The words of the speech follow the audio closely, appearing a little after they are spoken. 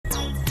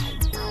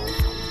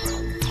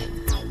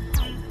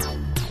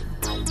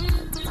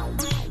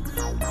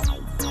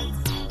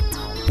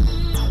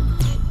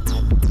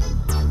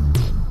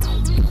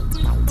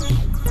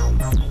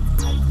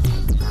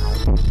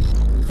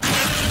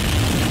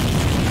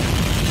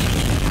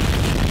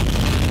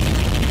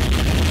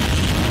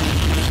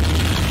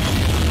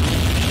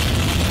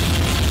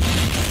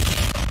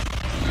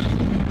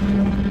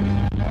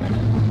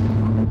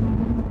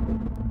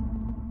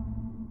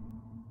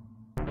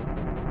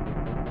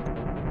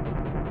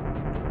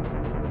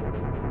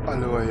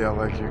Hallo, ja,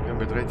 weil ich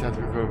mit recht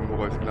herzlich willkommen im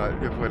Rollsknall.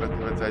 Wir freuen uns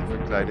über Zeit für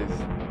ein kleines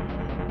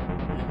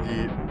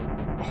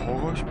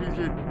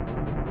Indie-Horrorspielchen.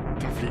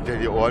 Da fliegt ja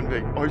die Ohren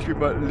weg. Oh, ich will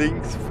mal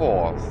Linx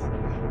 4'S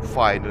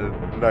Final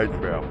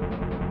Nightmare.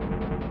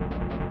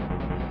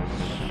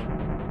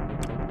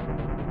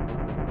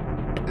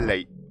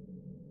 Play.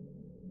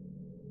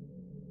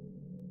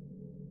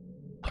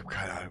 Ich hab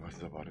keine Ahnung, was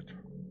das erwartet.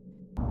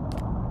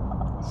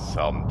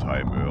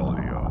 Sometime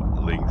earlier,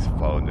 Linx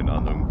found an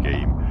unknown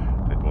game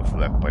that was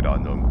left by the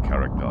unknown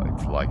character.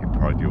 It's like a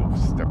party of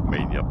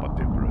stepmania but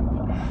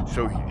different.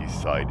 So he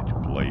decided to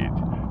play it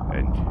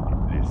and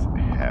this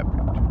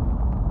happened.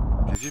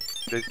 Das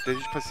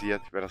ist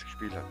passiert, wer das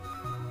gespielt hat.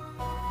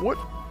 What?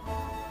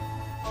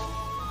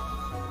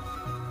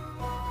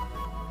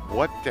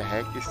 What the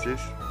heck is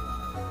this?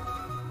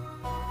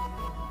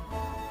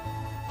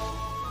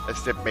 A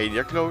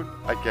stepmania clone?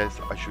 I guess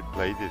I should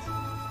play this.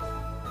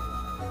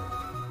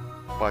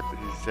 But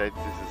he said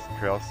this is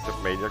cursed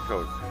stepmania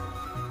clone.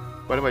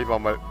 Warte mal, ich mach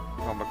mal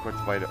kurz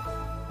meine.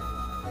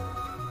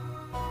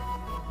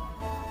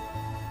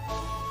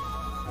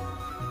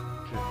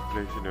 Okay,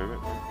 place in over.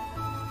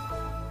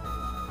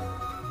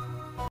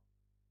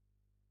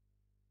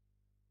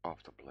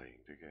 After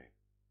playing the game.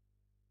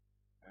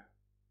 Yeah.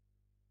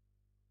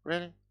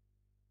 Really?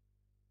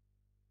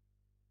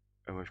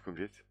 Und was kommt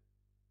jetzt?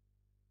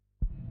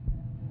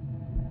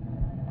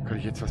 Kann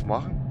ich jetzt was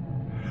machen?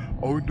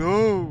 Oh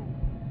no!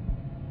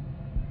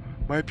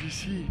 My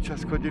PC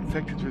just got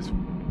infected with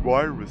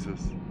viruses.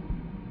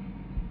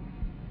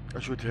 I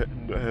should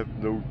have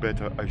known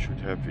better. I should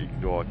have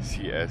ignored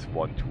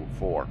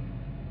CS124.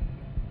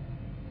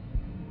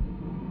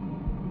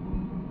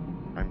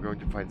 I'm going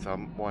to find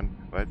someone.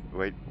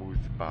 Wait, who's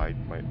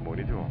behind my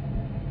monitor?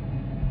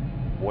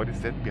 What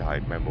is that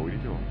behind my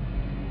monitor?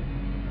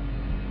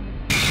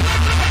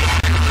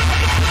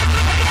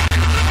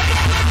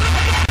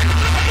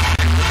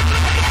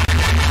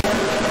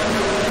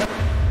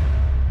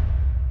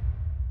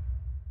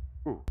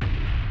 Ooh.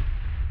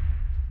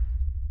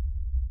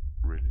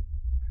 Really?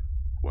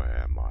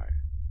 Where am I?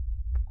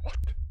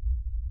 What?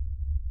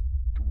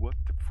 What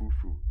the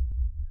foo-foo?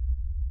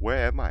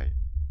 Where am I?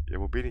 Ja,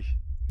 wo bin ich?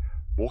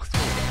 Wo ist wo?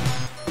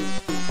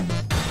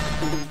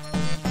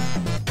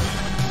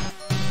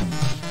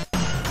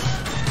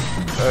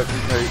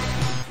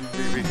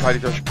 Wie kann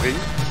ich da springen?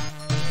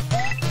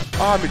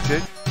 Ah, mit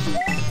Z.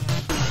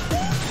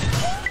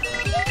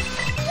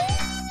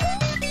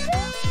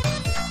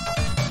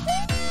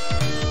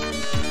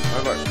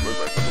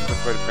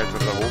 Meine Fresse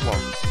da oben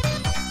machen.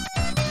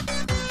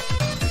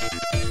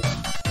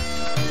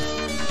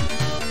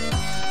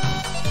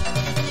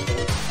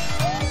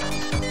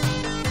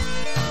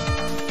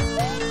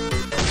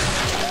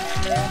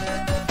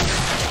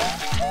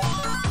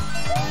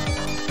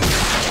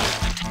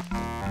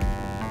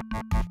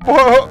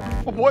 Whoa,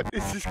 what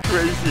is this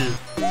crazy?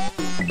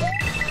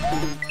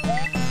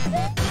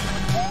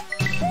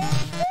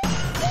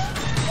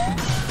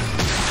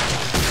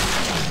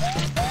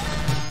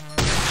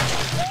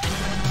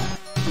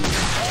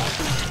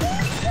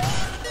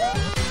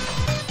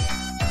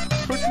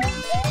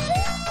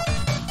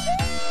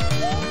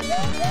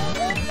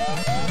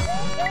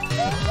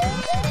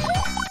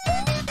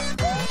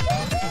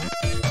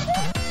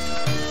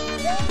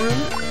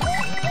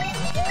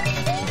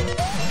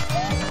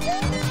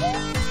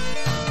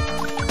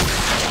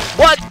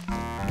 What?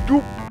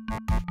 Du...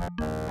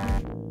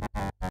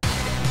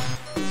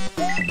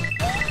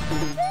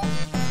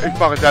 Ich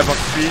mache jetzt einfach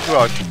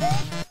Speedrush.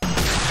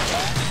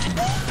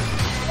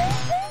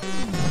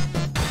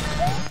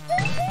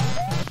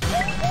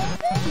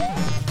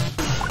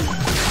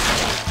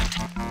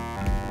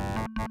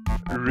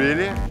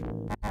 Really?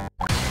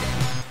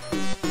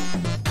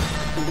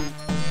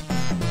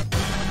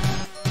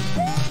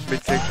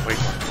 Mit 6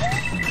 Springern.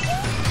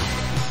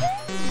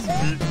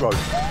 Speedrush.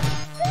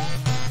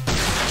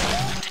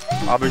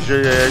 Aber ich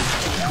sehe echt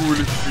ein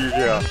cooles Spiel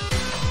her.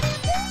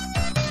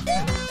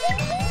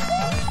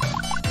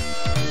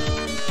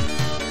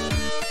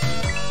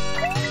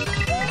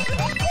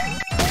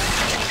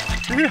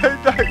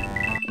 Nein,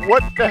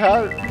 what the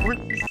hell?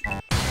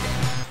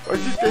 Was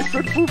ist das für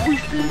ein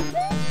Fufu-Spiel?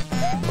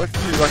 Was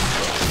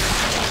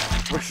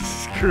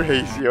ist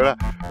crazy, oder?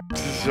 Das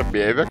ist ja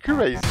mehr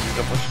crazy, das ist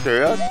ja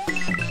verstört. Das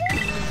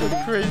ist so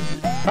crazy.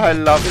 I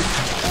love it.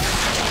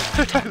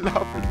 I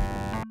love it.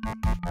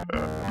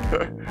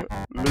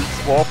 Linx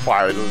 4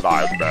 Final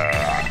Nightmare.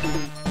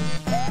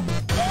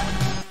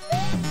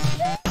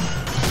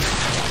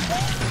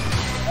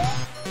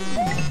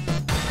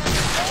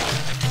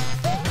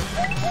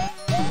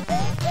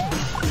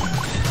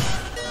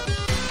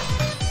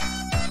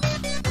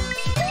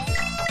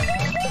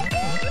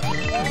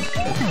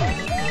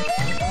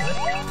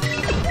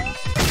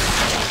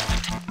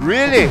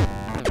 Really?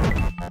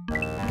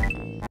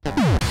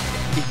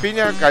 Ich bin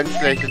ja ganz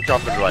schlecht in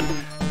Jump'n'Run,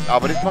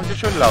 aber das macht ja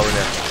schon Laune.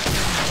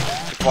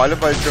 Vor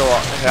allem, weil es so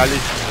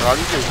herrlich krank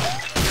ist.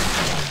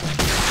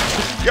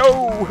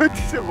 Yo,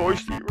 diese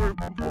Rostiger.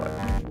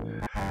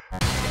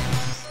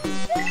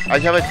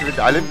 Ich habe jetzt mit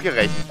allem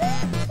gerechnet.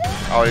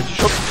 Aber das ist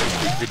schon...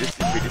 Ich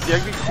finde das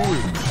irgendwie cool.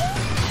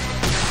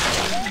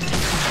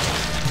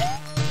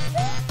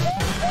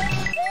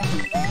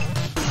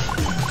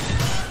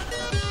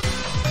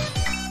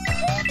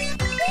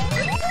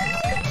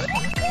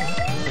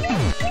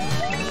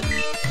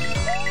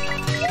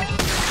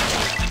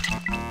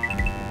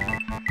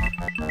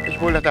 Ich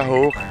wollte da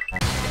hoch.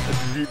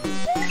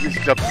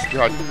 Ich glaube, das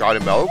gehört gar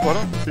nicht mehr auf,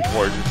 oder? Ich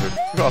weiß es nicht.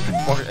 Ja,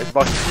 es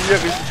macht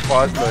tierisch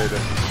Spaß, Leute.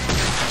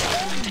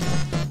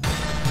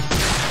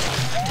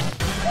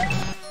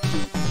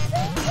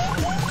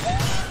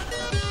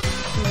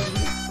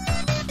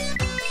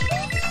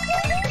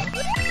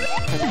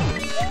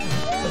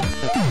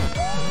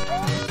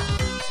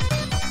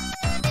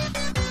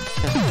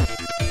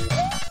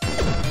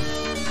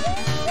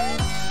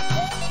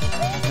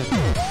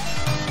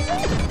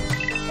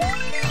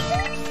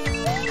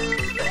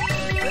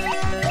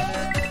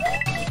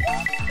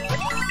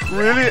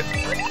 Really?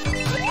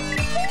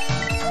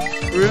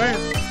 Really?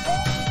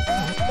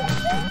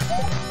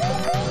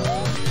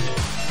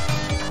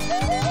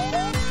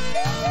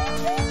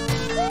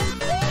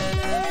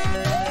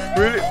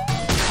 Really?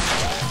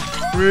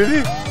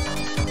 Really?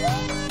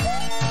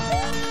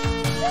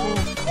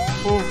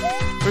 Oh.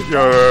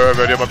 Ja,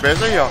 wird ja mal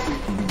besser hier.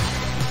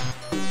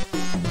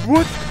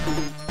 What?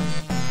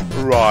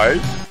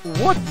 Right?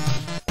 What?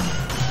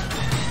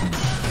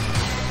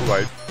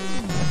 Right.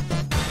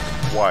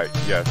 Why?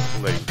 Yes,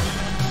 Linx.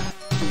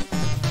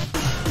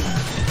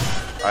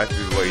 I've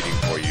been waiting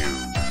for you.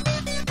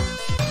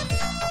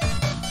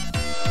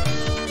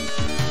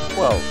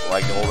 Well,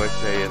 like I always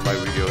say in my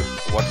videos,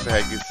 what the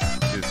heck is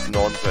this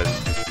nonsense?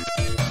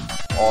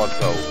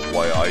 Also,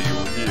 why are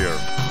you here?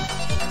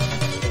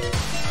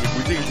 Die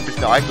Musik ist ein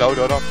bisschen arg laut,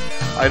 oder?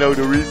 I know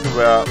the reason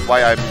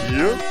why I'm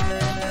here.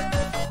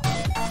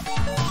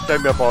 Tell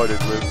me about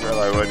it, listen, and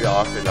I already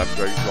asked and I'm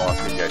going to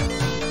ask again.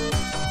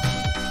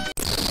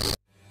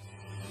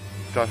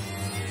 Does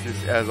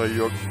this answer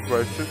your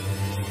question?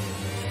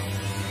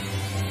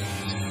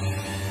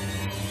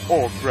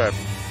 Oh crap.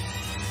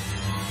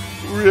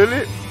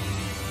 Really?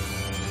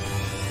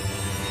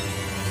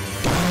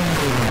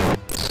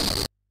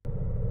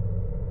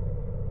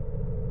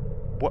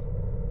 What?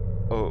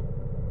 Oh,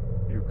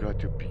 you got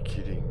to be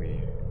kidding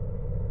me.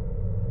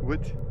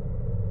 What?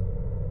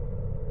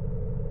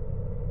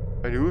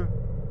 And who?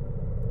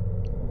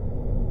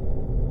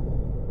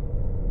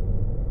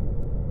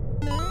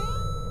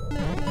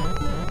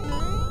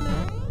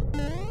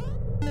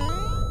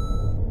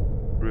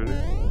 Really?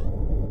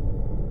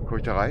 Komm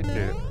ich da rein?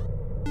 Nee.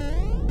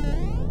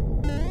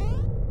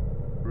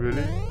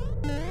 Really?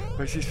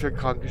 Was ist das für ein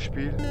krankes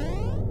Spiel?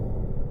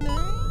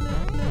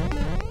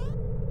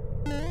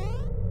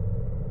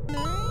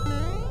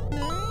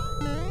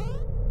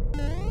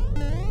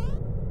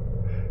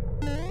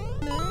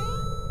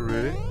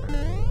 Really?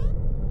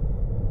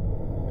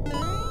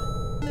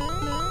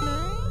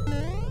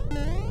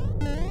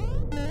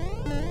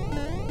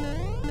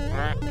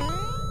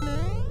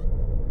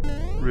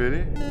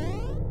 Really?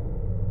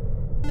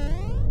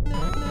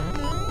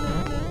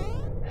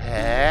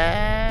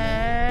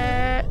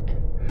 Hä?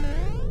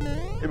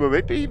 Im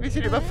Moment bin ich ein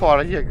bisschen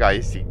überfordert hier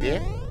geistig,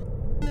 ne?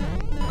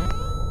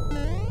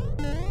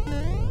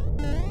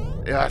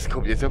 Ja, es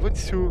kommt jetzt auf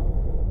uns zu.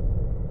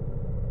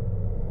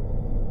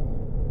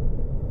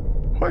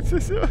 What's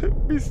this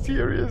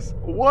mysterious?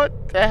 What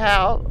the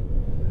hell?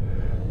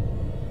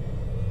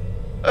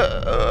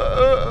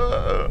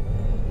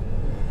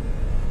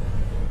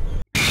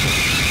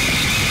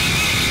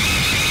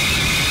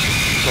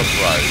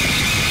 Surprise.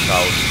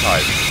 Now it's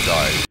time to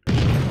die.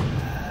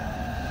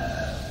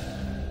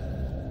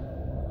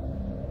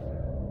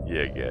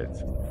 Yeah,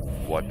 guys.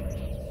 What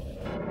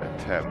a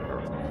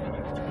temper.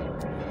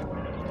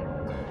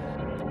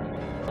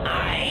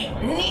 I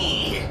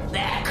need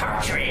that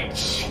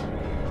cartridge.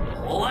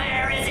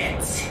 Where is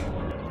it?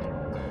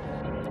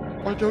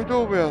 I don't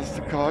know where's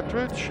the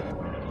cartridge.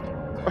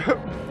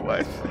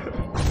 What?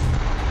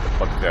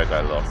 But then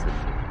I lost it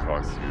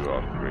because you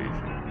are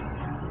crazy.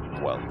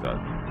 Well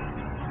done.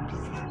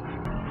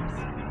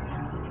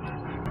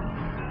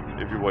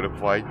 If you want to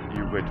fight,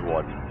 you get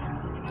one.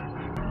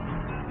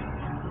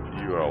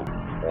 You are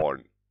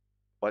on.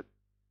 What?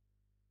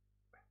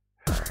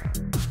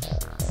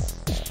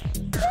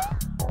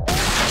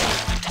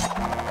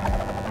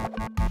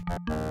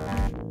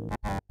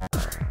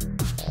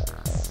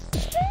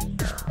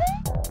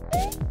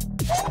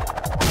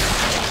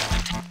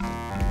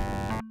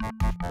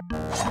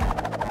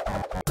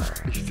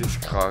 Ist das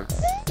krank?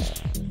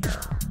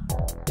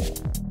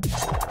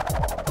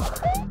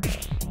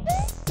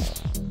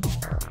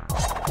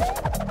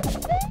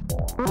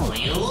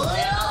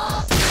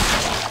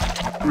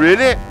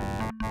 Really?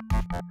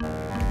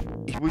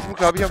 Ich muss ihm,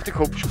 glaube ich, auf den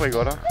Kopf springen,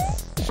 oder?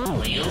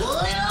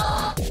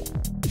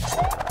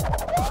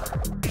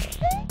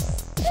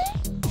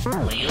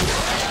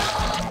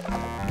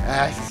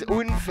 Ah, es ist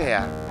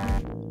unfair.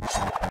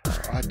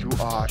 Ah, du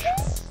Arsch.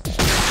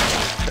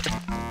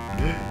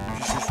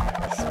 Dieses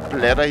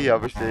Blätter hier,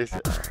 verstehst du?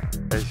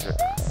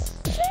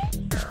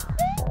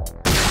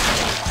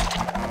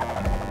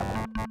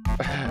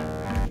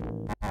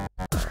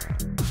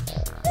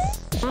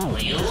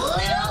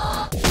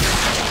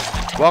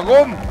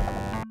 Warum?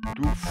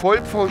 Du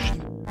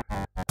Vollpfosten.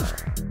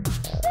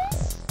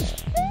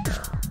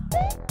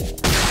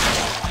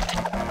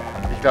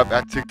 Ich glaube,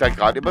 er zückt dann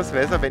gerade übers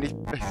Messer, wenn ich... Du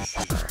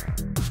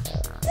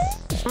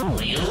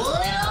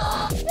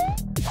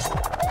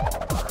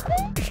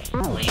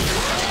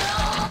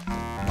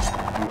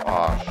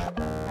Arsch.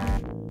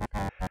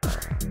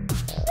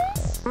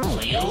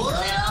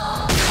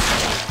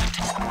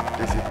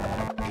 Das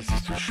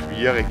ist so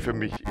schwierig für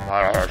mich.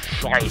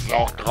 Scheiße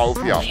auch drauf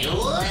hier.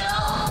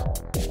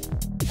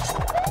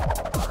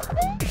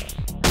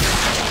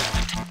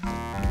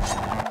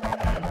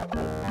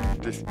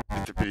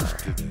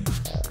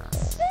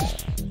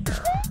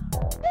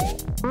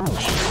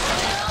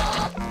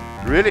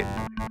 Really?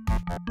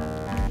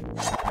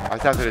 Das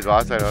darf doch nicht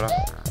wahr sein, oder?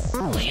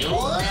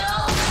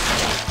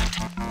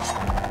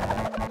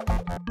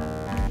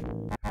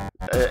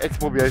 Jetzt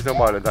probiere ich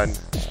nochmal und dann...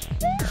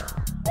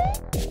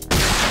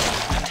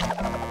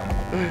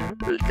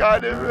 Ich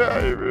kann nicht mehr,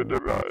 ich will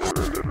nicht mehr, ich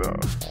will nicht mehr.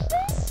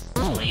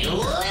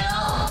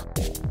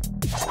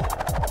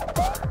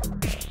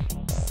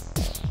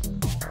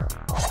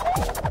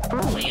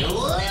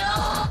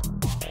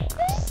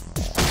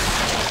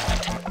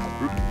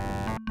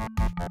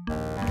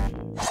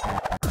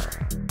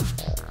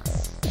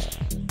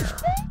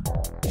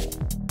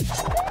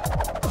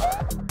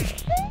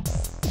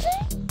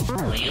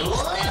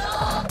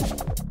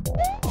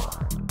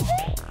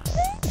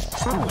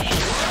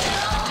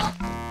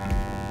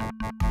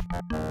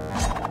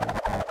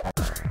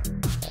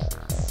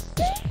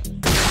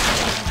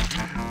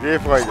 Nee,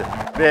 Freunde.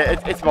 Nee,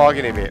 jetzt mag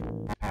ich nicht mehr.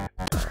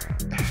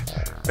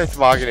 Jetzt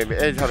mag ich nicht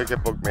mehr. Jetzt habe ich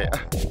keinen Bock mehr.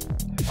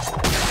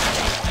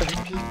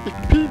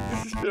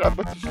 Ich bin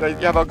einfach zu schlecht.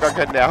 Ich habe auch gar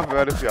keinen Nerven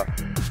mehr dafür.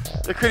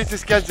 Ihr könnt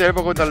das gerne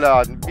selber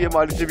runterladen. Wie immer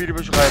alles in der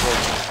Videobeschreibung.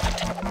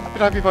 Ich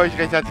bedanke mich bei euch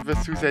recht herzlich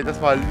fürs Zusehen.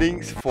 Das war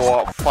Links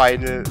vor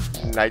Final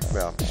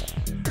Nightmare.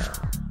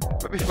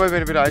 Würde mich freuen,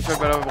 wenn ihr wieder einschaut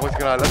bei meinem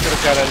Rostiger. Lasst mir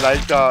doch gerne ein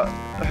Like da.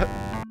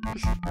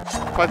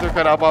 Falls ihr noch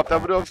kein Abo habt,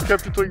 dann würde aufs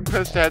Knöpfchen drücken,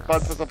 presst der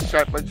Headphone Users,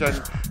 subscribe mein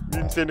Channel. In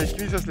diesem Sinne,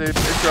 genießt das Leben,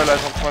 enjoy life,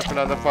 habt Spaß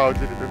miteinander, verhaut.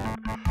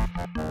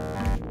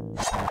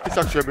 Ich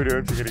sag schon mit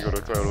den 90er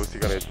oder 2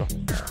 Rostiger Rentner.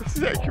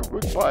 Thank you,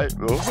 goodbye.